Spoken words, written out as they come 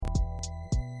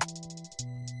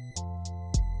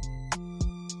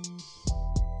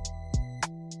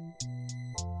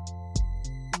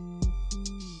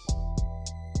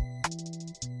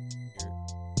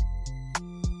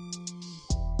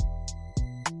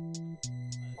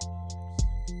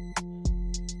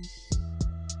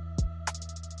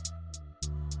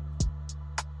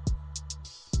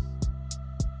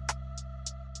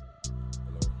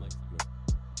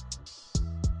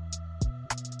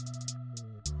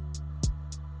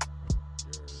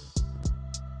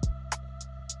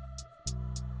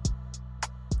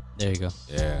There you go.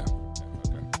 Yeah.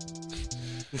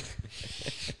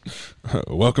 Okay.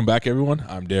 Welcome back, everyone.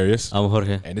 I'm Darius. I'm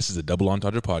Jorge. And this is the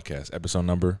DoubleEntendre podcast, episode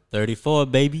number 34,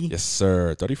 baby. Yes,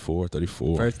 sir. 34.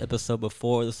 First episode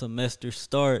before the semester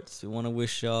starts. We want to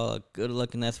wish y'all good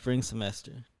luck in that spring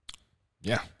semester.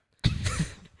 Yeah.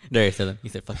 Darius said that. He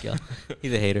said, fuck y'all.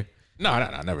 He's a hater. No,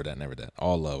 never that.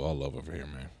 All love over here,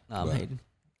 man. Nah, I'm hating.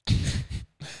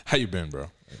 How you been, bro?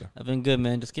 I've been good,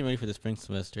 man. Just getting ready for the spring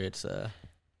semester. It's,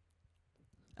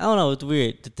 I don't know. It's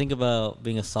weird to think about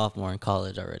being a sophomore in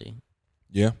college already.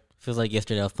 Yeah. Feels like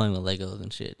yesterday I was playing with Legos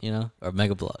and shit, you know? Or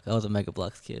Mega Block. I was a Mega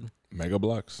Blocks kid. Mega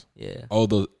Blocks? Yeah. Oh,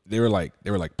 they were like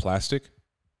plastic,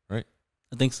 right?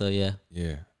 I think so, yeah.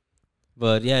 Yeah.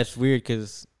 But yeah, it's weird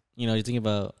because, you know, you think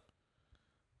about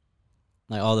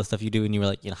like all the stuff you do when you were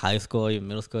like in high school, even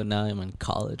middle school. Now I'm in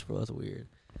college, bro. It's weird.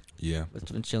 Yeah. But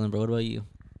it's been chilling, bro. What about you?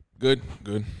 Good.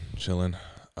 Chilling.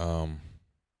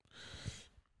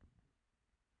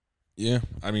 Yeah.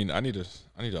 I mean, I need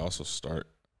to also start.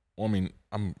 Well, I mean,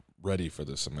 I'm ready for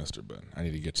the semester, but I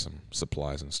need to get some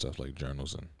supplies and stuff like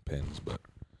journals and pens. But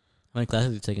how many classes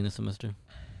are you taking this semester?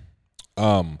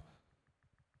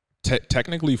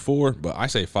 Technically 4, but I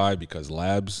say 5 because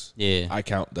labs. Yeah. I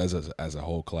count as a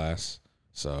whole class.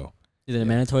 So. Is it a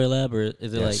mandatory lab or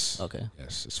is it yes. like okay?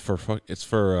 Yes, it's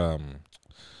for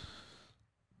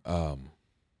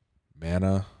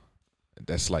Mana.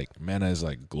 That's like Mana is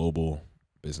like global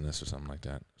business or something like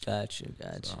that. Got you.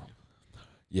 So,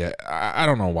 yeah, I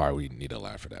don't know why we need a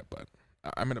lab for that, but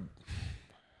I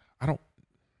don't.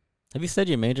 Have you said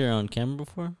your major on camera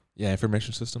before? Yeah,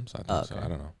 information systems. I think okay. So. I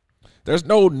don't know. There's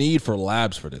no need for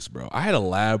labs for this, bro. I had a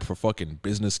lab for fucking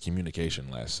business communication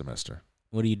last semester.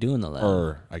 What do you do in the lab?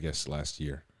 Or I guess last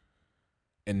year.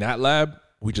 In that lab,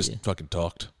 we just fucking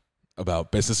talked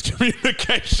about business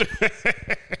communication.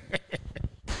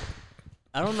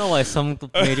 I don't know why some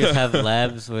majors have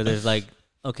labs where there's like,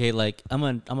 okay, like I'm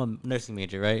a nursing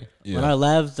major, right? Yeah. When our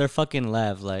labs, they're fucking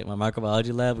labs. Like my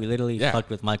microbiology lab, we literally fucked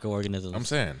with microorganisms. I'm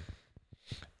saying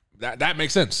that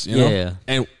makes sense, you know. Yeah.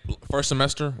 And first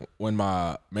semester, when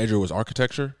my major was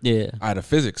architecture, I had a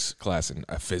physics class in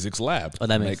a physics lab. Oh,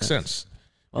 that makes sense.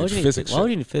 Why would you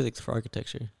need physics for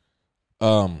architecture?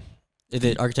 Is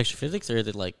it architecture physics, or is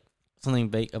it like something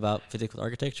big about physics with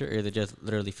architecture, or is it just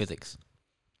literally physics?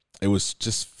 It was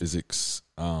just physics.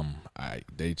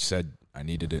 They said I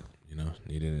needed it,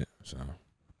 so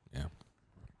yeah.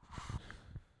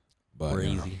 But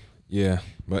crazy. Yeah,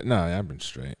 but no, I've been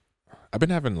straight. I've been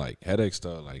having like headaches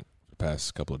though, like the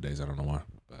past couple of days. I don't know why,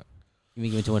 but you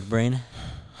been giving too much brain?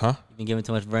 Huh? You been giving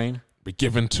too much brain? Be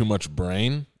giving too much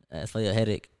brain? That's why you a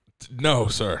headache. No,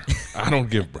 sir. I don't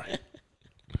give brain.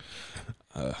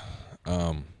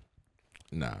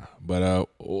 Nah. But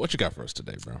what you got for us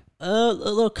today, bro? A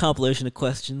little compilation of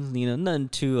questions. You know, nothing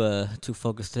too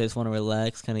focused today. Just want to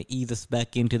relax, kind of ease us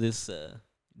back into this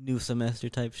new semester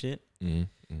type shit.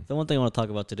 Mm-hmm. So one thing I want to talk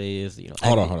about today is, you know,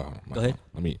 hold on. Go ahead.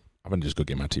 I'm gonna just go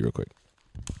get my tea real quick.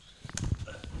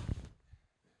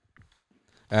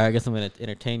 All right, I guess I'm gonna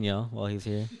entertain y'all while he's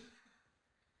here.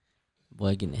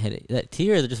 Boy, getting a headache. Is that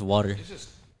tea or is it just water? It's just.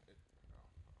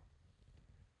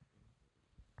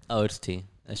 Oh, it's tea.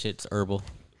 That shit's herbal.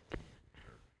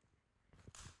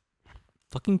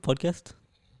 Fucking podcast.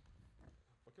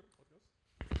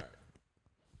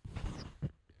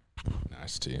 Nah,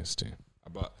 it's tea.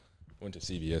 I went to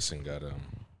CVS and got a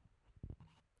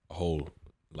whole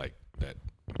like that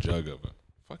jug of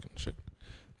fucking shit.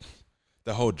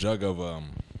 The whole jug of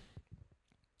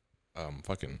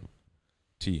fucking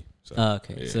tea. So,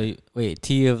 okay. Yeah. So wait,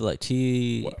 tea of like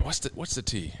tea. What's the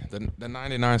tea? The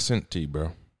 99-cent tea,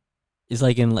 bro. It's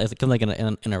like it comes like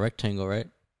in a rectangle, right?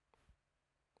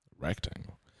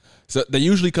 Rectangle. So they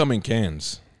usually come in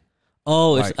cans.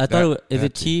 Oh, like I thought is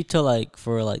it tea to like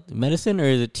for like medicine, or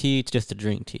is it tea just to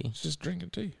drink tea? It's just drinking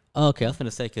tea. Oh, okay, I was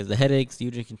gonna say because the headaches, you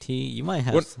drinking tea, you might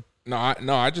have. No,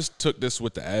 I just took this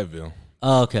with the Advil.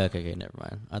 Oh, okay, never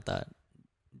mind. I thought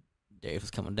Dave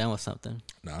was coming down with something.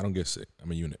 No, I don't get sick.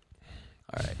 I'm a unit.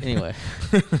 All right. Anyway,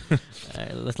 all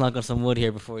right. Let's knock on some wood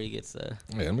here before he gets. Yeah,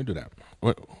 let me do that.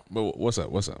 What's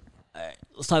up? All right.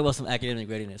 Let's talk about some academic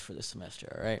readiness for this semester.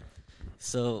 All right.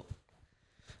 So,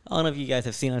 I don't know if you guys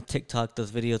have seen on TikTok those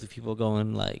videos of people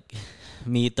going like,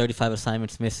 "Me, 35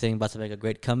 assignments missing, about to make a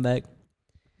great comeback."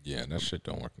 Yeah, that shit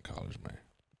don't work in college, man.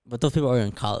 But those people are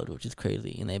in college, which is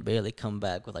crazy, and they barely come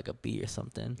back with like a B or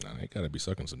something. Nah, they gotta be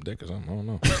sucking some dick or something. I don't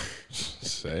know.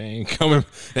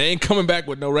 They ain't coming back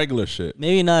with no regular shit.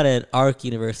 Maybe not at ARC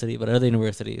University, but at other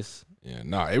universities. Yeah,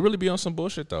 nah, it really be on some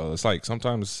bullshit though. It's like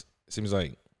sometimes it seems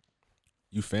like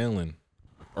you failing,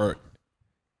 or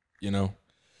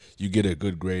you get a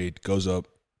good grade, goes up,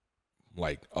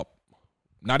 like up,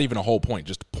 not even a whole point,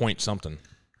 just point something.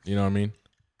 You know what I mean?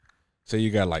 Say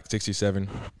you got like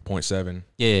 67.7.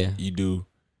 Yeah.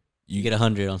 You get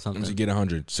 100 on something. You get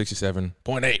 100,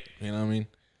 67.8. You know what I mean?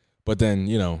 But then,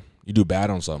 you know, you do bad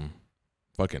on something.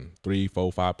 Fucking 3,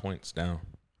 4, 5 points down.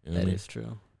 You know That what I mean? is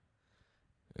true.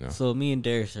 You know? So me and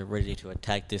Darius are ready to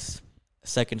attack this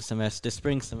spring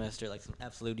semester, like some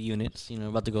absolute units. You know,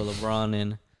 about to go LeBron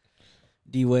and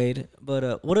D Wade.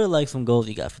 But what are like some goals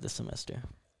you got for this semester?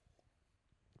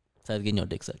 Besides getting your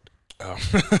dick sucked.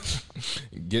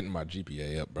 Getting my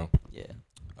GPA up, bro. Yeah.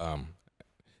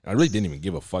 I really didn't even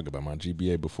give a fuck about my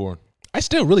GPA before. I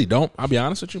still really don't. I'll be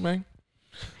honest with you, man.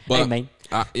 But hey, man.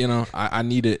 I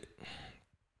need it.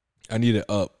 I need it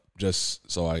up just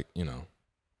so I, you know,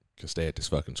 can stay at this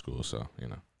fucking school. So, you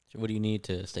know. So what do you need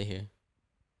to stay here?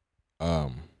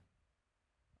 I'm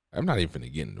not even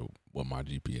finna get into what my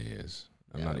GPA is.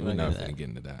 I'm not even finna get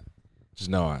into that. Just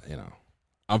know,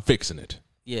 I'm fixing it.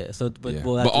 Yeah. So, but Yeah.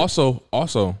 well, But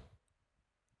also,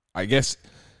 I guess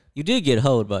you did get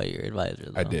hoed by your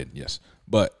advisor. Though. I did, yes.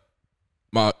 But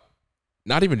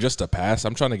not even just a pass.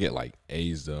 I'm trying to get like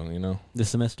A's though. You know, this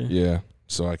semester. Yeah,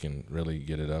 so I can really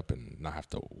get it up and not have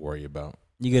to worry about.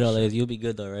 You get all A's, you'll be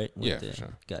good though, right? Yeah, for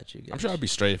sure. Got you. I'm sure I'll be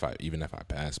straight even if I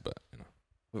pass, but you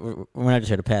know, we're not just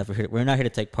here to pass. We're not here to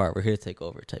take part. We're here to take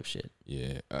over, type shit.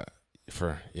 Yeah.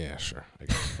 Sure. I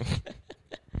guess.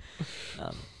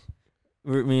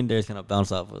 Me and Darius gonna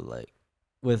bounce off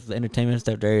with the entertainment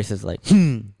stuff. Darius is like,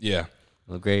 yeah.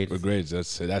 With grades. With grades,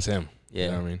 that's him. Yeah.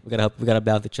 You know what I mean? We gotta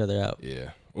balance each other out.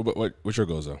 Yeah. What's your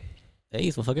goals though?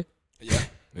 A's, motherfucker. Yeah.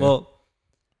 Well,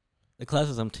 the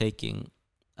classes I'm taking,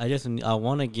 I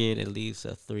want to get at least a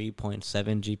 3.7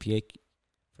 GPA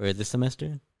for this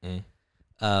semester. Mm.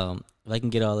 If I can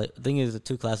get all it. The thing is, the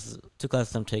two classes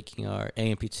I'm taking are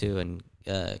A&P2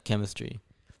 and chemistry.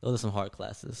 Those are some hard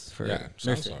classes for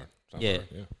nursing. Hard. Yeah. Hard,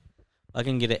 yeah. I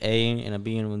can get an A and a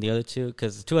B in the other two,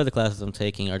 because the two other classes I'm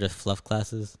taking are just fluff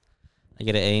classes. I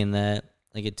get an A in that,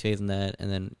 I get 2 A's in that,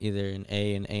 and then either an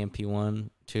A in A&P1,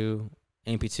 2,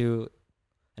 A&P2,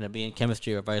 and a B in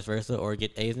chemistry, or vice versa, or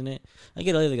get A's in it. I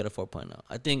either get a 4.0.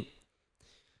 I think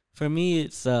for me,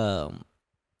 it's I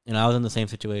was in the same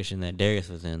situation that Darius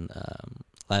was in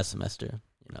last semester.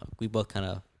 You know, we both kind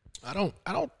of. I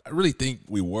really think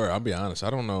we were. I'll be honest. I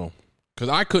don't know, because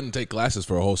I couldn't take classes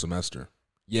for a whole semester.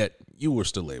 Yet you were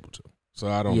still able to. So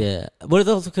I don't. Yeah, but it's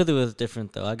also because it was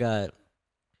different though. I got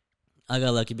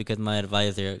lucky because my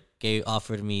advisor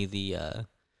offered me the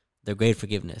grade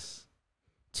forgiveness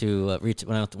to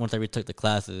once I retook the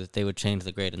classes, they would change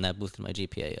the grade, and that boosted my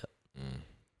GPA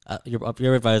up.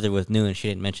 Your advisor was new, and she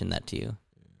didn't mention that to you.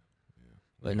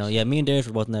 But no, me and Darius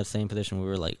were both in that same position. We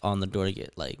were like on the door to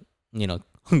get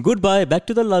goodbye, back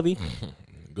to the lobby.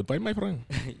 Goodbye, my friend.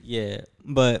 Yeah,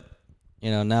 but.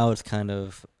 Now it's kind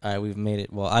of, all right, we've made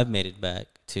it. Well, I've made it back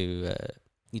to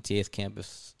ETA's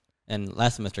campus. And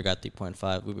last semester got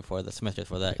 3.5. The semester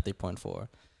before that, 3.4. So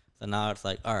now it's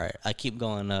like, all right, I keep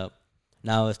going up.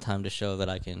 Now it's time to show that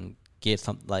I can get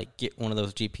one of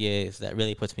those GPAs that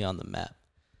really puts me on the map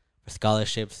for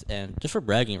scholarships and just for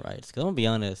bragging rights. Because I'm going to be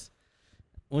honest,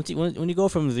 when you go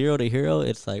from 0 to hero,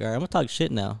 it's like, all right, I'm going to talk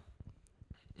shit now.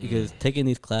 Because taking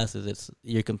these classes,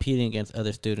 you're competing against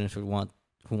other students who want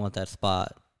that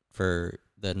spot for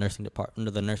the nursing department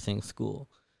or the nursing school.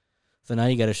 So now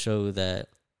you got to show that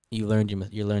you learned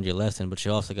your lesson, but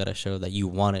you also got to show that you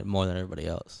want it more than everybody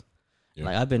else.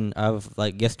 Yeah.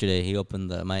 Yesterday he opened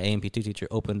my A&P2 teacher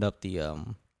opened up the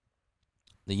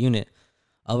unit.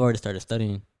 I've already started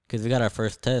studying because we got our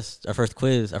first test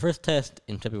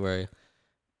in February,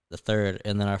 the 3rd,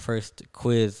 and then our first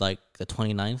quiz the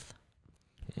 29th.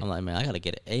 I'm like, man, I gotta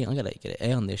get an A. I gotta get an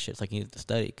A on this shit so I can use it to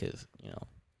study because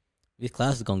these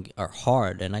classes are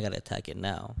hard and I gotta attack it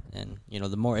now. And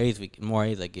the more A's I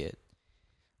get,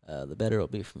 the better it'll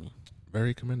be for me.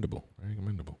 Very commendable. Very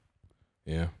commendable.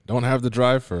 Yeah, don't have the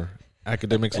drive for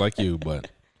academics like you,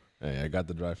 but hey, I got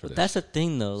the drive for this. That's the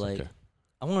thing though. It's okay.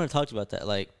 I want to talk to you about that.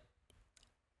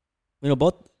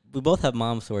 We both have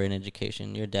moms who are in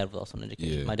education. Your dad was also in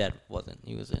education. Yeah. My dad wasn't.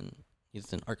 He was in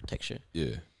architecture.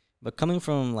 Yeah. But coming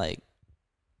from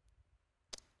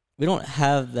we don't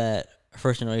have that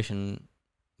first generation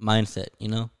mindset, I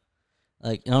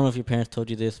don't know if your parents told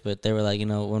you this, but they were like,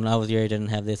 when I was your age, I didn't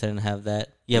have this, I didn't have that.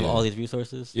 You have all these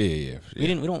resources. Yeah. We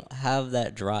don't have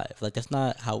that drive. That's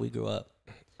not how we grew up.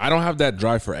 I don't have that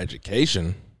drive for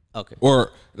education. Okay.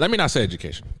 Or let me not say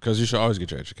education, because you should always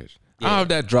get your education. Yeah. I don't have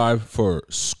that drive for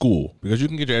school, because you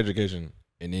can get your education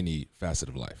in any facet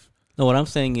of life. No, what I'm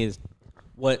saying is,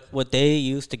 what they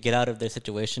use to get out of their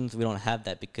situations, we don't have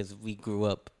that because we grew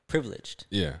up privileged.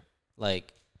 Yeah.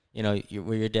 you know,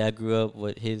 where your dad grew up,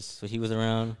 what he was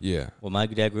around. Yeah. Well, my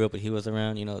dad grew up, what he was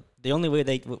around. You know, the only way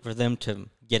for them to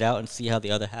get out and see how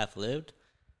the other half lived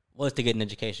was to get an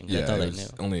education. Yeah, that's all they knew. knew.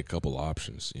 Only a couple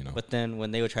options, you know. But then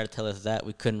when they would try to tell us that,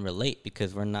 we couldn't relate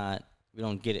because we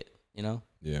don't get it, you know.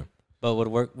 Yeah. But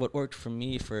what worked for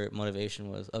me for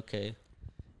motivation was, okay,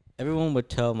 everyone would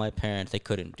tell my parents they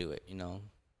couldn't do it, you know,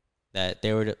 that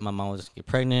my mom was going to get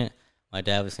pregnant, my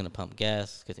dad was going to pump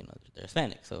gas because, you know, they're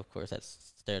Hispanic, so of course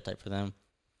that's stereotype for them.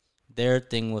 Their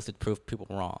thing was to prove people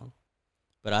wrong.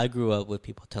 But I grew up with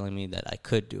people telling me that I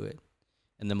could do it.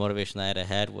 And the motivation that I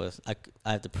had was I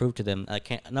have to prove to them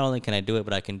not only can I do it,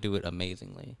 but I can do it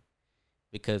amazingly.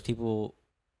 Because people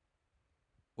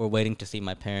were waiting to see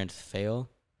my parents fail.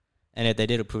 And if they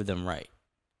did, it proved them right.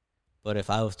 But if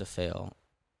I was to fail,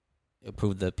 it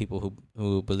proved the people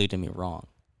who believed in me wrong.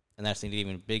 And that's an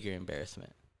even bigger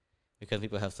embarrassment. Because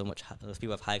people have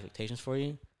high expectations for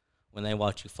you. When they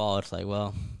watch you fall, it's like,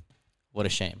 well, what a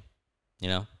shame. You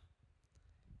know?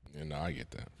 Yeah, no, I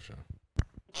get that for sure.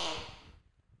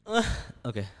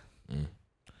 Okay.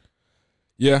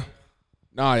 Yeah.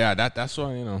 No, yeah, that's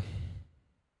why, you know.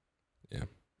 Yeah.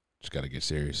 Just gotta get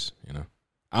serious, you know.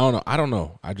 I don't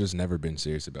know. I just never been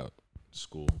serious about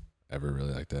school ever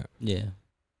really like that. Yeah.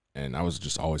 And I was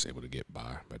just always able to get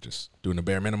by just doing the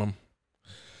bare minimum.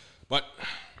 But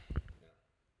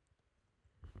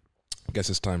I guess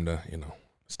it's time to, you know,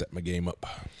 step my game up.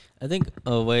 I think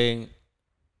a way,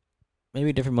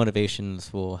 maybe different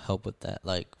motivations will help with that.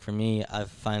 Like, for me,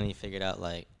 I've finally figured out,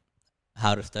 like,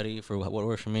 how to study for what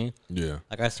works for me. Yeah.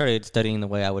 Like, I started studying the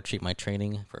way I would treat my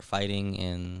training for fighting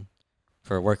and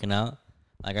for working out.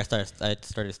 Like, I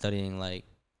started studying, like,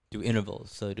 do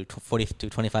intervals. So do 40 to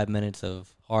 25 minutes of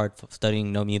hard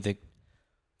studying, no music,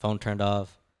 phone turned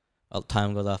off,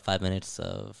 time goes off, 5 minutes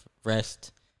of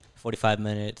rest, 45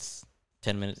 minutes,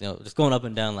 10 minutes, you know, just going up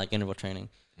and down like interval training.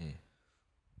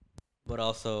 But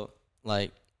also,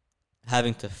 like,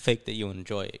 having to fake that you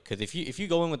enjoy it. Because if you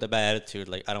go in with a bad attitude,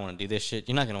 like, I don't want to do this shit,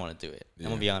 you're not going to want to do it. Yeah. I'm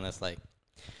going to be honest. Like,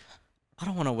 I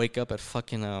don't want to wake up at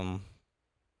fucking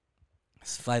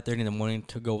 5:30 in the morning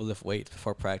to go lift weights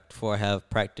before I have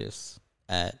practice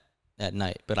at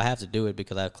night. But I have to do it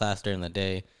because I have class during the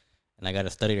day, and I got to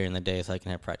study during the day so I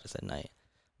can have practice at night.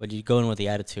 But you go in with the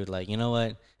attitude, like, you know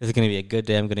what? This is going to be a good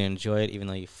day. I'm going to enjoy it, even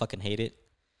though you fucking hate it.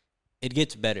 It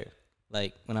gets better.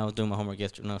 Like, when I was doing my homework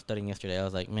yesterday, when I was studying yesterday, I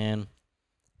was like, man,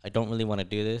 I don't really want to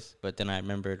do this. But then I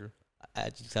remembered I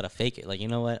just got to fake it. Like, you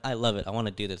know what? I love it. I want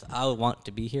to do this. I want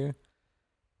to be here.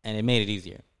 And it made it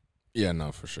easier. Yeah,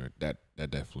 no, for sure. That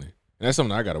definitely. And that's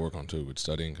something I got to work on, too, with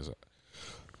studying. Because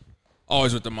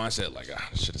always with the mindset, like,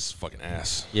 this shit is fucking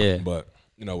ass. Yeah. But,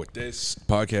 you know, with this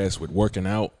podcast, with working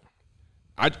out,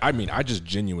 I mean, I just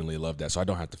genuinely love that. So I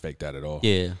don't have to fake that at all.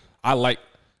 Yeah.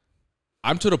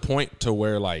 I'm to the point to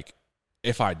where, like,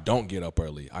 if I don't get up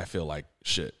early, I feel like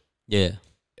shit. Yeah.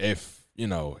 If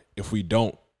we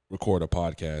don't record a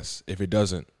podcast, if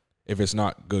it's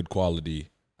not good quality,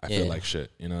 I feel like shit.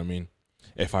 You know what I mean?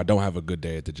 If I don't have a good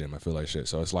day at the gym, I feel like shit.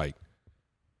 So it's like,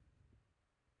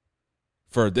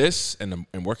 for this and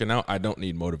working out, I don't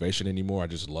need motivation anymore. I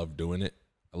just love doing it.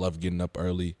 I love getting up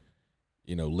early,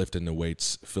 you know, lifting the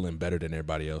weights, feeling better than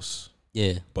everybody else.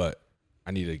 Yeah. But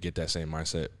I need to get that same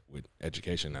mindset with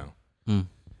education now.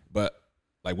 But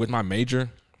like with my major,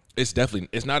 it's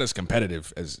not as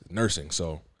competitive as nursing.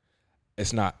 So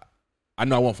it's not, I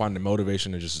know I won't find the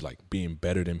motivation of just like being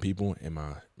better than people in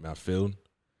my field.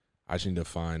 I just need to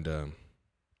find a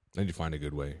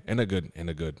good way and a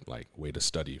good like way to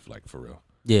study, like, for real.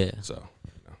 Yeah. So,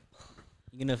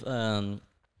 you know,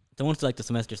 so once like the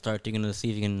semester starts, you're gonna see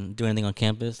if you can do anything on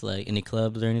campus, like any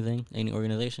clubs or anything, any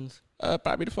organizations.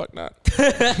 Probably the fuck not.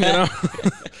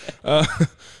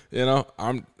 You know,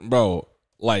 I'm bro.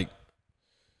 Like,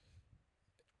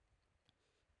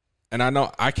 and I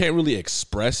know I can't really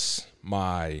express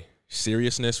my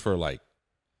seriousness for like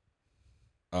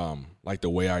the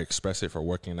way I express it for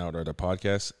working out or the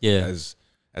podcast. Yeah.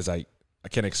 As I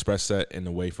can't express that in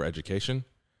the way for education.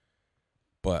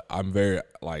 But I'm very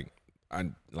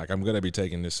I'm gonna be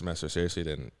taking this semester seriously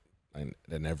than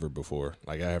ever before,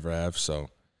 like I ever have. So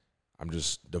I'm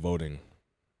just devoting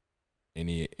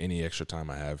any extra time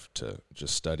I have to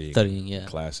just studying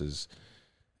classes,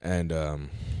 and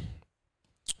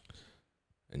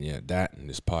yeah, that and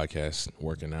this podcast,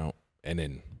 working out, and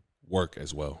then work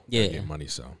as well. Yeah, get money.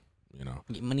 So, you know,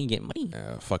 get money.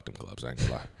 Fuck them clubs. I ain't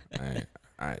gonna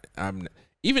lie. I'm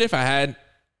even if I had.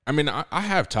 I mean, I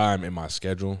have time in my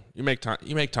schedule. You make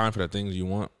time for the things you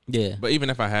want. Yeah. But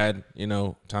even if I had, you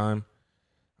know, time,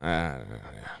 yeah.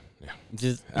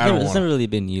 It's never really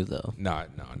been you though. No,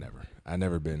 never. I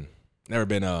never never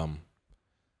been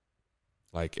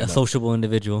like a sociable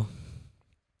individual.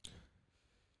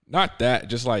 Not that,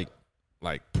 just like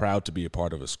proud to be a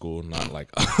part of a school, not like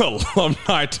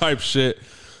alumni type shit.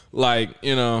 Like,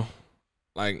 you know,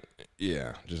 like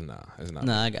yeah, just nah. It's not.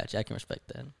 Nah, I got you. I can respect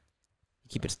that. He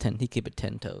keep it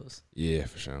 10 toes. Yeah,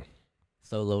 for sure.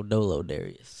 Solo dolo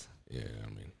Darius. Yeah, I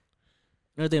mean,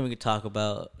 another thing we could talk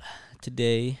about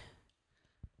today,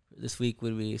 this week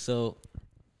would be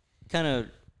kind of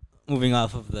moving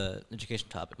off of the education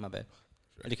topic. My bad.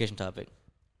 Sure. Education topic.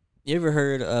 You ever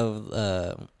heard of?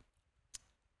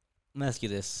 Let me ask you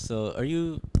this. So,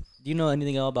 do you know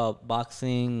anything about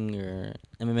boxing or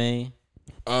MMA?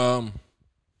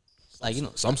 Like, you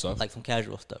know, some stuff, like some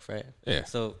casual stuff, right? Yeah.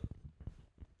 So,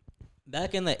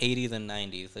 back in the 80s and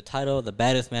 90s, the title "The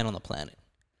Baddest Man on the Planet"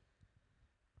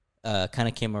 kind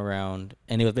of came around,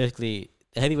 and it was basically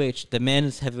the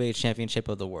men's heavyweight championship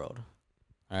of the world.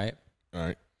 All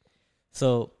right.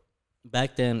 So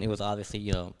back then, it was obviously,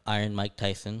 you know, Iron Mike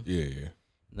Tyson. Yeah.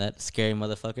 That scary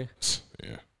motherfucker.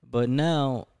 Yeah. But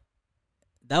now,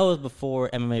 that was before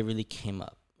MMA really came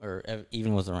up or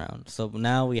even was around. So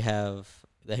now we have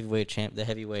the heavyweight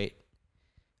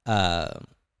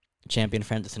champion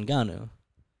Francis Ngannou,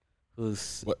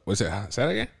 who's what's it? Say that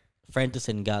again. Francis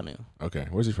Ngannou. Okay,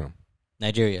 where's he from?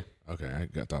 Nigeria. Okay,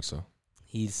 I thought so.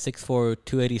 He's 6'4",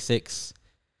 286.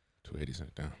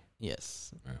 286 down.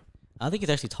 Yes. Yeah. I think he's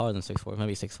actually taller than 6'4",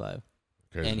 maybe 6'5".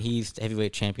 Okay. And he's the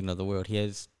heavyweight champion of the world. He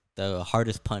has the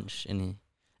hardest punch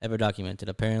ever documented.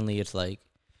 Apparently, it's like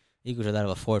equal to that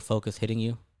of a Ford Focus hitting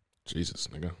you. Jesus,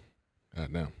 nigga.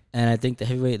 God damn. And I think the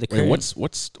heavyweight, what's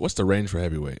the range for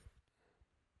heavyweight?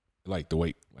 Like the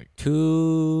weight, like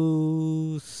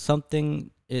 2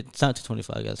 something. It's not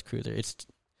 225. That's cruiser. There's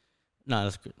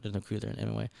no cruiser in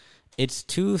MMA. It's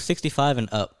 265 and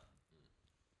up.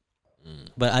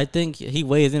 But I think he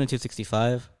weighs in at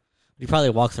 265. He probably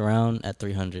walks around at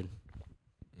 300.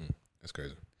 That's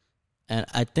crazy. And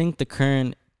I think the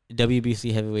current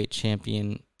WBC heavyweight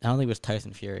champion, I don't think it was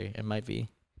Tyson Fury. It might be.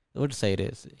 I would say it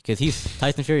is. Because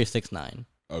Tyson Fury is 6'9".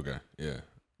 Okay, yeah.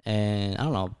 And I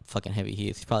don't know how fucking heavy he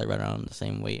is. He's probably right around the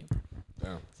same weight.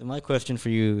 Damn. So my question for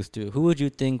you is, who would you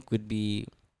think would be,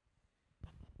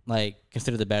 like,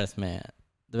 considered the baddest man?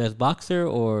 The best boxer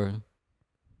or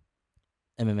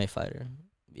MMA fighter?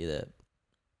 Be that.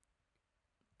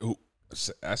 Who?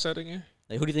 Ask that again?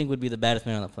 Like, who do you think would be the baddest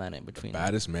man on the planet between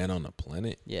baddest man on the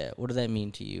planet? Yeah. What does that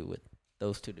mean to you with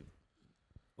those two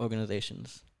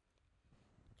organizations?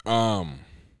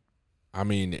 I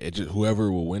mean, it just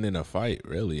whoever will win in a fight,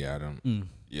 really. I don't,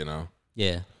 you know.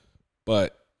 Yeah.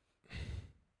 But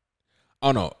I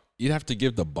don't know. You'd have to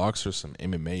give the boxer some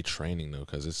MMA training though,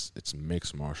 because it's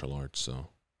mixed martial arts. So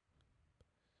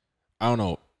I don't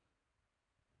know.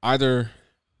 Either,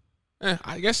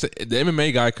 I guess the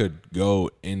MMA guy could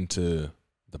go into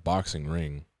the boxing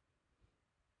ring,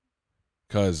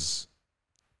 because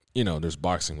you know there's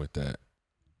boxing with that.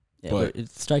 Yeah, but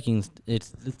it's striking.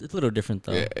 It's a little different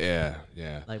though. Yeah.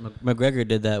 Like McGregor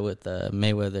did that with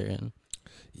Mayweather and.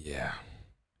 Yeah,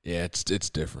 it's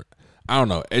different. I don't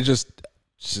know. It's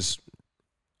just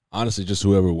honestly just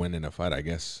whoever win in a fight, I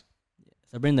guess.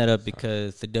 So I bring that up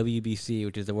because the WBC,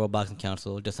 which is the World Boxing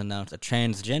Council, just announced a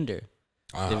transgender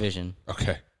division.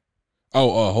 Okay.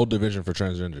 Oh, a whole division for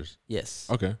transgenders. Yes.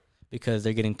 Okay. Because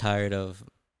they're getting tired of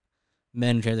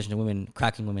men transitioning to women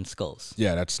cracking women's skulls.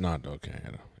 Yeah, that's not okay.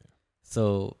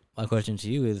 So my question to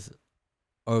you is,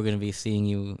 are we going to be seeing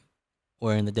you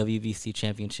wearing the WBC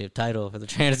championship title for the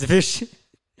trans division?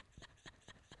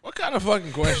 What kind of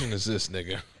fucking question is this,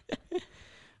 nigga? I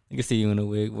can see you in a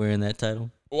wig wearing that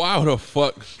title. Why the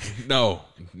fuck? No.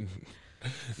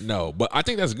 No, but I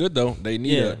think that's good though. They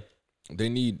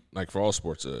need like for all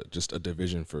sports just a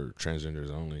division for transgenders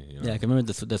only. You know? Yeah, I can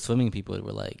remember the swimming people that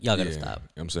were like, y'all gotta stop.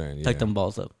 I'm saying, Take them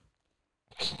balls up.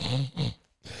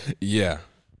 Yeah,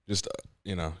 just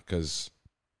because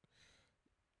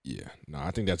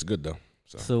I think that's good though.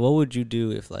 So what would you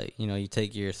do if, like, you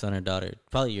take your son or daughter,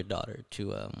 probably your daughter,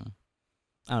 to I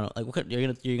don't know, like, what you're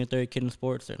gonna throw your kid in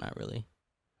sports or not really?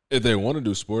 If they want to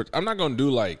do sports, I'm not gonna do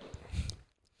like,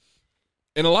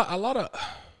 and a lot of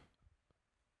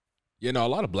a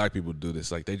lot of black people do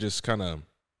this. Like they just kind of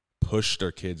push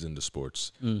their kids into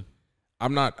sports.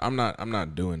 I'm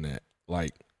not doing that.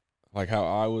 Like how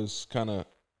I was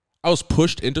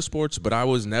pushed into sports, but I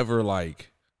was never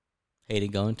like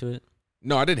hated going to it.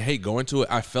 No, I didn't hate going to it.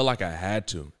 I felt like I had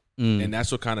to, and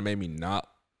that's what kind of made me not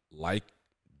like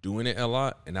doing it a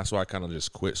lot, and that's why I kind of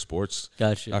just quit sports.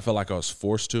 Gotcha. I felt like I was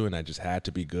forced to, and I just had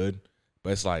to be good.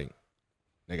 But it's like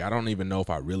I don't even know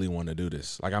if I really want to do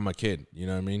this. Like I'm a kid, you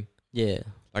know what I mean? Yeah.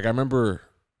 Like I remember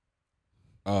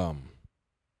playing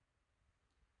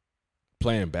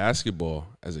basketball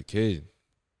as a kid,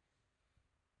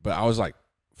 but I was like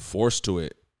forced to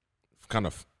it, kind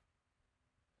of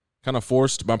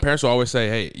forced. My parents would always say,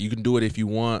 "Hey, you can do it if you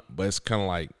want," but it's kind of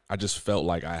like I just felt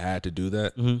like I had to do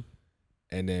that,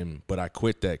 and then but I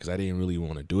quit that because I didn't really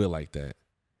want to do it like that.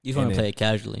 You just want to play it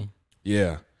casually,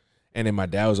 yeah. And then my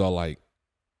dad was all like,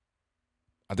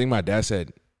 I think my dad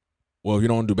said, "Well, if you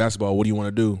don't do basketball, what do you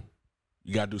want to do?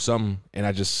 You got to do something." And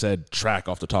I just said track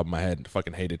off the top of my head.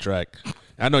 Fucking hated track.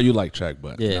 I know you like track,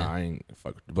 but nah, I ain't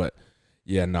fuck. But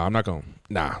yeah, no, I'm not gonna.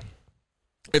 Nah.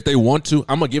 If they want to,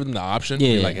 I'm gonna give them the option.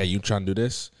 Yeah. Be like, hey, you trying to do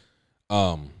this?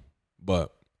 But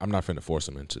I'm not finna force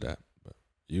them into that. But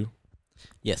you?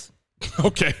 Yes.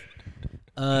 Okay.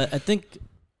 I think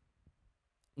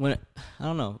I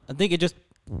don't know. I think it just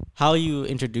how you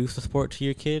introduce the sport to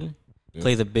your kid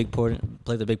plays a big part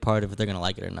of if they're gonna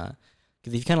like it or not.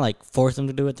 Because if you kind of like force them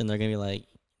to do it, then they're gonna be like,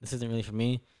 "This isn't really for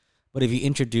me." But if you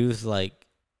introduce like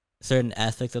certain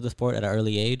aspects of the sport at an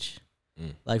early age,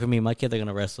 like for me, my kids are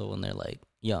gonna wrestle when they're like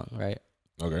young, right?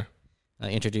 Okay. I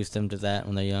introduce them to that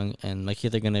when they're young, and my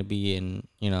kids are gonna be in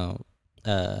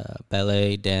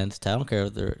ballet, dance. I don't care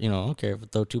if they're I don't care if we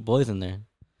throw 2 boys in there.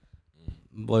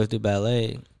 Boys do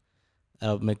ballet.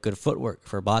 That'll make good footwork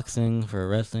for boxing, for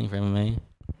wrestling, for MMA.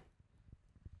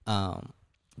 The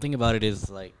thing about it is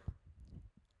like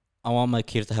I want my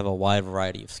kids to have a wide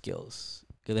variety of skills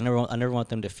because I never want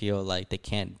them to feel like they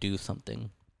can't do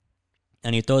something.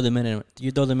 And you throw them in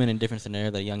different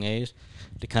scenarios at a young age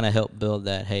to kind of help build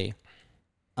that. Hey,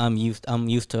 I'm used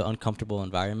to uncomfortable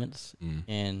environments,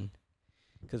 and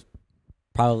because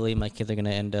probably my kids are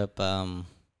gonna end up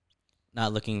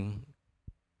not looking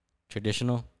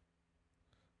traditional.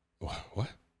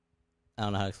 What? I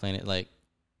don't know how to explain it. Like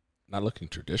not looking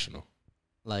traditional.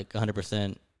 Like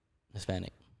 100%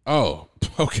 Hispanic. Oh,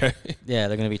 okay. Yeah,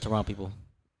 they're gonna be Toronto people,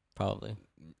 probably.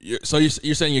 So you're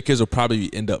saying your kids will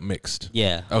probably end up mixed?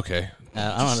 Yeah. Okay.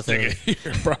 I don't understand.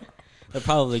 They're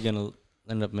probably gonna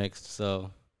end up mixed. So,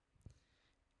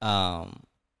 one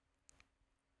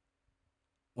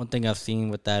thing I've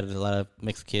seen with that is a lot of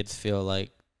mixed kids feel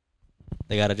like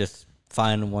they gotta just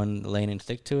find one lane and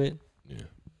stick to it. Yeah.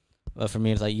 But for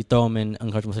me, it's like you throw them in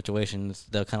uncomfortable situations,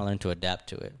 they'll kind of learn to adapt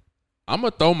to it. I'm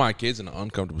gonna throw my kids in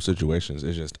uncomfortable situations.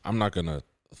 It's just I'm not gonna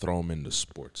throw them into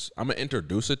sports. I'm gonna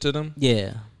introduce it to them.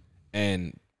 Yeah.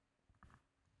 And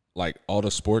like all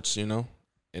the sports, and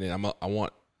then I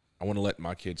want to let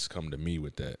my kids come to me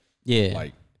with that. Yeah.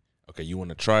 Like, okay, you want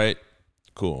to try it?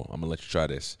 Cool. I'm gonna let you try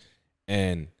this.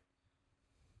 And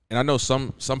I know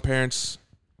some parents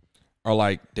are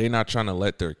like they're not trying to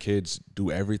let their kids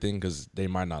do everything because they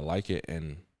might not like it,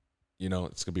 and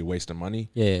it's gonna be a waste of money.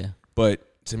 Yeah. But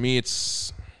to me,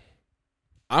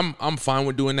 I'm fine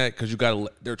with doing that because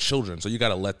they're children, so you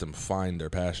gotta let them find their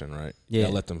passion, right? Yeah. You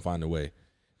gotta let them find a way.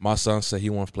 My son said he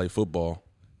wants to play football.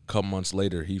 A couple months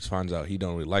later, he finds out he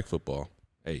don't really like football.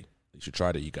 Hey, you should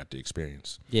try that. You got the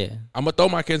experience. Yeah. I'm gonna throw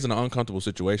my kids in uncomfortable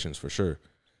situations for sure.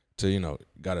 To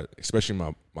gotta, especially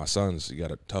my sons, you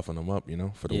gotta toughen them up,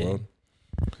 for the world.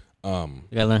 You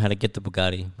gotta learn how to get the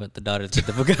Bugatti, but the daughters get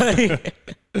the Bugatti.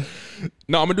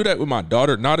 No, I'm gonna do that with my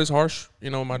daughter. Not as harsh,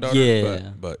 my daughter.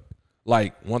 Yeah. But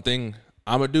like one thing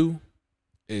I'm gonna do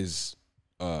is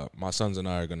my sons and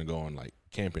I are gonna go on like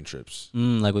camping trips.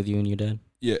 Like with you and your dad.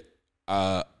 Yeah.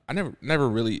 I never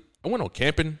really I went on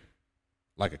camping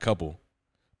like a couple,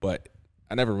 but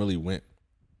I never really went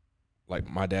like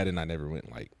my dad and I never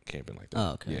went like camping like that.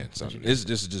 Oh, okay. Yeah. So this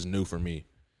is just new for me.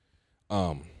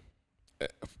 But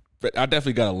I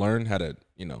definitely gotta learn how to,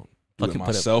 do it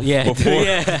myself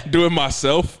do it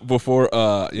myself before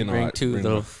bring 2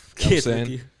 little kids with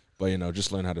you. But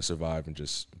just learn how to survive and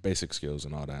just basic skills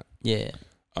and all that. Yeah.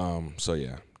 So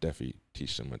yeah, definitely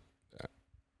teach them that.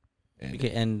 We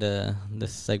could end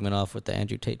this segment off with the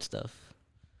Andrew Tate stuff.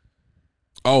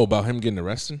 Oh, about him getting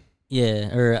arrested?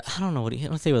 Yeah, or I don't know what he. I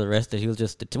don't say he was arrested. He was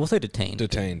just we'll say detained.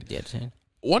 Detained. Yeah, detained.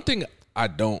 One thing I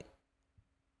don't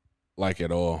like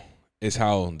at all is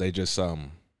how they just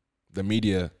the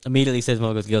media immediately says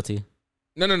Mo was guilty.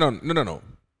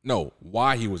 No,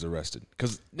 why he was arrested?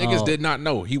 Because niggas did not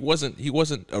know he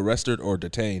wasn't arrested or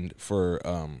detained for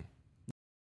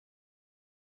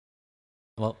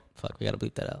Well, fuck, we gotta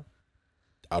bleep that out.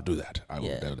 I'll do that. I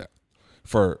will do that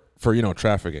for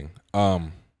trafficking.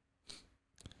 Can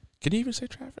you even say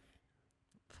trafficking?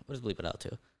 We'll just bleep it out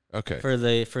too. Okay. For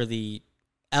the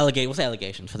allegations. What's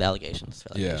allegations? For the allegations.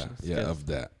 Yeah, of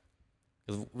that.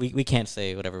 Because we can't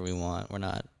say whatever we want. We're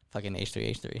not fucking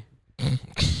H3.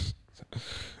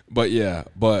 But yeah,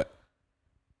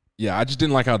 I just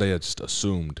didn't like how they had just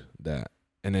assumed that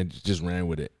and then just ran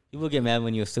with it. People get mad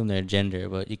when you assume their gender,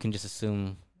 but you can just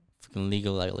assume fucking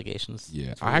legal allegations.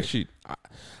 Yeah, I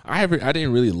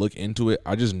didn't really look into it.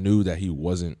 I just knew that he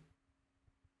wasn't,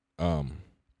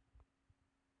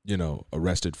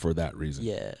 arrested for that reason.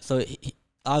 Yeah, so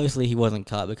obviously he wasn't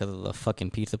caught because of the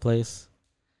fucking pizza place.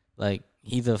 Like,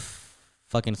 he's a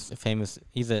fucking famous.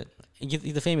 He's a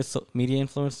famous media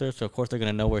influencer, so of course they're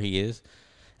gonna know where he is,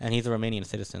 and he's a Romanian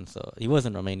citizen. So he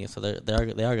wasn't Romanian, so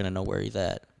they are gonna know where he's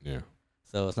at. Yeah.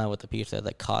 So it's not what the pizza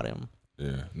that caught him.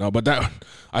 Yeah. No, but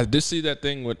I did see that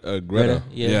thing with Greta.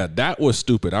 Yeah, that was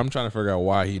stupid. I'm trying to figure out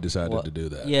why he decided to do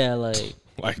that. Yeah, like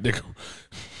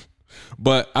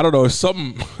but I don't know. It's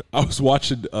something. I was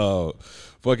watching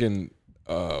fucking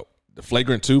the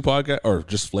Flagrant 2 podcast, or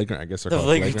just Flagrant. I guess they're called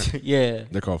Flagrant. Yeah,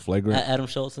 they're called Flagrant. Adam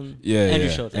Schultz.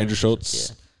 Andrew Schultz.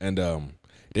 Yeah. And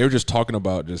they were just talking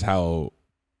about just how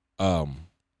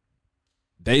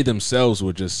they themselves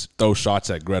would just throw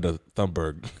shots at Greta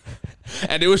Thunberg,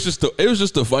 and it was just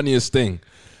the funniest thing.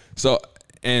 So,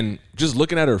 and just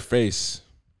looking at her face,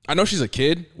 I know she's a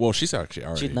kid. Well, she's actually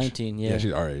our age. She's 19. Yeah,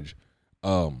 she's our age.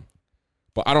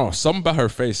 But I don't know, something about her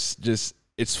face, just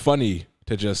it's funny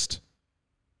to just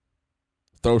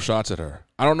throw shots at her.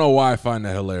 I don't know why I find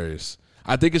that hilarious.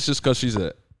 I think it's just because she's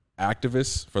an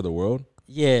activist for the world.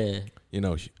 Yeah,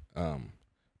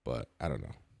 but I don't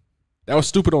know. That was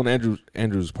stupid on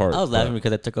Andrew's part. I was laughing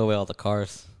because they took away all the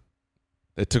cars.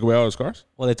 They took away all his cars?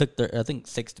 Well, they took I think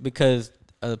 6, because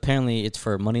apparently it's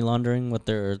for money laundering. What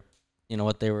they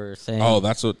were saying. Oh,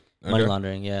 that's what money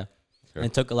laundering. Yeah, okay.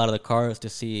 And took a lot of the cars to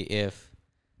see if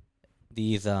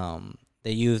these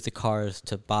they use the cars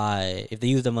to buy, if they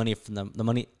use the money from the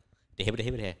money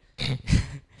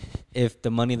if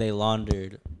the money they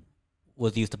laundered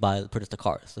was used to purchase the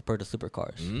cars, to purchase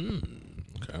supercars.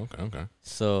 Okay.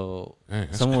 So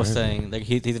someone was saying that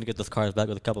he's gonna get those cars back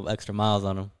with a couple of extra miles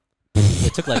on them. They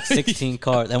took like 16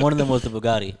 cars, and one of them was the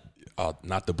Bugatti. Oh,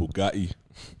 not the Bugatti.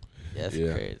 Yeah, that's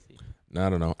crazy. No, I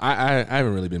don't know. I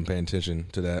haven't really been paying attention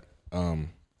to that.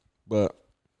 But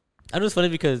I was funny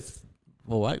because,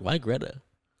 well, why Greta?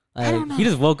 I don't know. He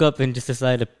just woke up and just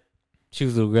decided to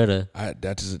choose Greta.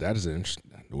 That is an interesting.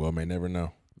 The world may never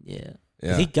know. Yeah.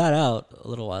 He got out a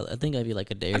little while. I think maybe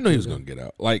like a day or two. I knew he was going to get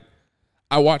out. Like,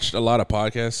 I watched a lot of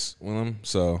podcasts with him,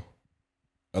 so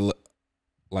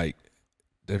like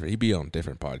he'd be on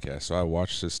different podcasts. So I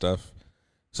watched his stuff.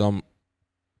 So I'm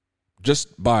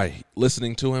just by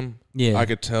listening to him, I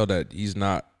could tell that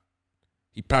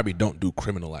he probably don't do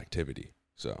criminal activity.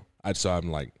 So I'm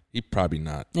like, he probably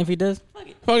not. If he does,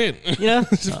 fuck it. You know,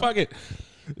 just fuck it.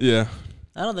 Yeah.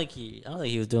 I don't think he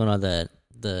was doing all that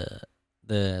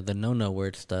the no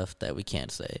word stuff that we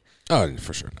can't say. Oh,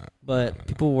 for sure not. But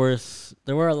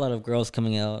there were a lot of girls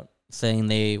coming out saying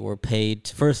they were paid.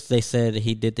 First, they said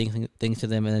he did things to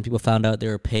them, and then people found out they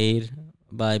were paid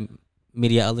by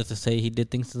media outlets to say he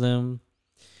did things to them.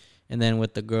 And then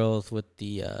with the girls, with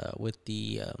the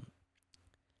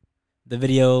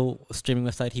video streaming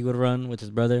website he would run with his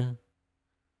brother.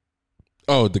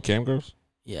 Oh, the cam girls?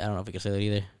 Yeah, I don't know if we can say that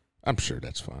either. I'm sure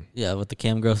that's fine. Yeah, with the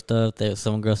cam girl stuff, there was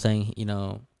some girl saying,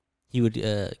 he would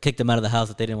kick them out of the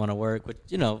house if they didn't want to work, which,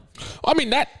 I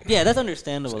mean, yeah, that's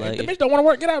understandable. Like, the bitch don't want to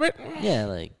work, get out of it. Yeah,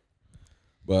 like.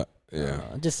 But, yeah.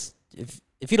 Just,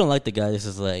 if you don't like the guy, this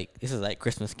is like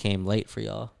Christmas came late for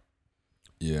y'all.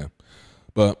 Yeah.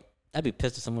 But. I'd be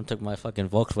pissed if someone took my fucking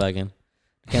Volkswagen.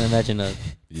 I can't imagine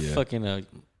fucking a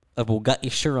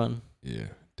Bugatti Chiron. Yeah.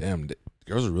 Damn,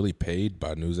 girls are really paid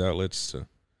by news outlets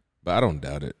but I don't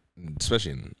doubt it,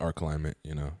 especially in our climate,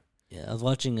 Yeah, I was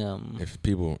watching. If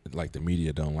people like the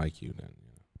media don't like you, then.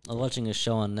 I was watching a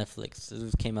show on Netflix.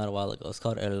 It came out a while ago. It's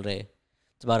called El Rey.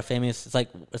 It's about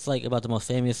It's like about the most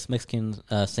famous Mexican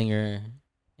singer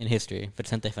in history,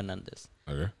 Vicente Fernandez.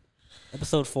 Okay.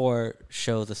 Episode 4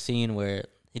 shows a scene where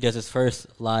he does his first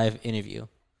live interview.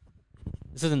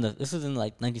 This is in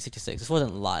like 1966. This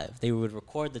wasn't live. They would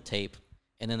record the tape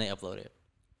and then they upload it.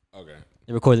 Okay.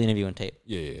 They record the interview on tape.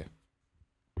 Yeah.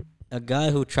 A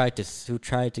guy who tried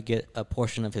to get a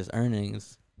portion of his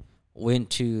earnings went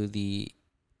to the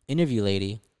interview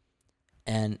lady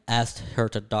and asked her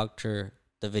to doctor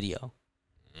the video.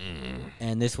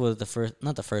 And this was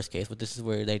not the first case, but this is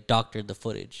where they doctored the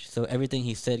footage. So everything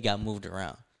he said got moved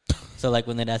around. So like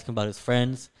when they'd ask him about his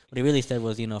friends, what he really said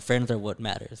was, friends are what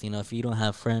matters. If you don't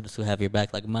have friends who have your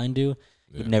back like mine do,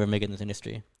 you'd never make it in this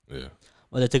industry. Yeah.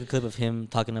 Well, they took a clip of him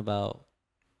talking about,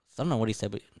 I don't know what he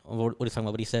said, but what he's talking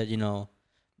about. But he said,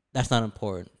 that's not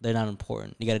important. They're not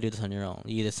important. You got to do this on your own.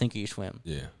 You either sink or you swim.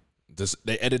 Yeah.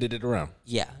 They edited it around.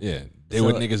 Yeah. Yeah. They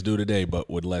what niggas do today, but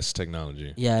with less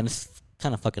technology. Yeah, and it's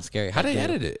kind of fucking scary. How they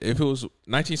edit it? If it was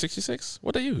 1966,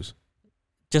 what they use?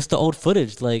 just the old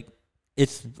footage. Like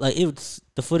it's like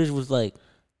the footage was like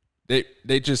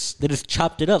they just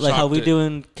chopped it up like how we do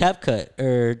in CapCut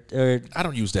or I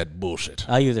don't use that bullshit.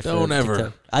 I use it. Don't ever.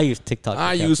 TikTok. I use TikTok.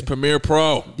 I use Premiere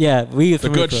Pro. Yeah, we use the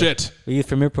Premiere good Pro. shit. We use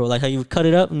Premiere Pro. Like how you would cut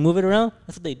it up and move it around.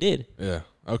 That's what they did. Yeah.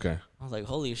 Okay. I was like,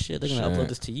 holy shit, they're gonna upload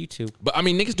this to YouTube. But I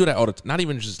mean, niggas do that all the time. Not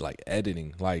even just like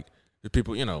editing. Like the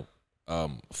people,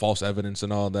 false evidence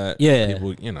and all that. Yeah.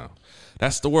 People,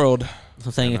 that's the world. So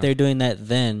I'm saying if they're doing that,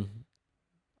 then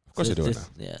of course they're doing that.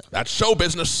 Yeah. That's show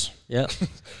business. Yeah.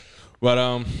 But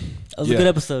that was a good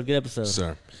episode. Good episode,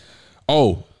 sir.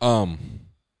 Oh,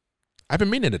 I've been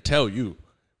meaning to tell you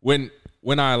when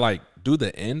I like do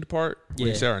the end part when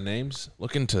you say our names.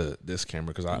 Look into this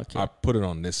camera because I put it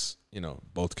on this.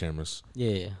 Both cameras.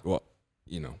 Yeah. Well,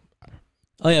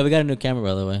 Oh yeah, we got a new camera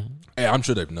by the way. Hey, I'm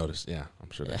sure they've noticed. Yeah, I'm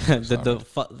sure. Derek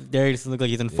doesn't look like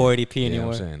he's in 480p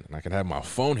anymore. I'm saying, and I can have my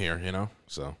phone here.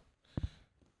 So.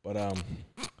 But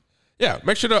yeah,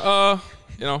 make sure to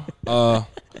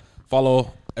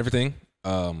follow everything.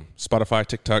 Spotify,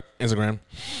 TikTok, Instagram.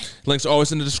 Links are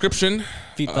always in the description.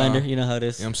 Feet Finder, you know how it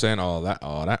is. You know what I'm saying? All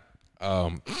that.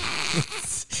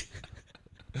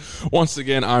 Once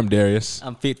again, I'm Darius.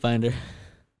 I'm Feet Finder.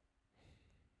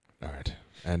 All right.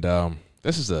 And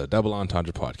this is a Double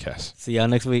Entendre podcast. See y'all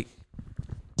next week.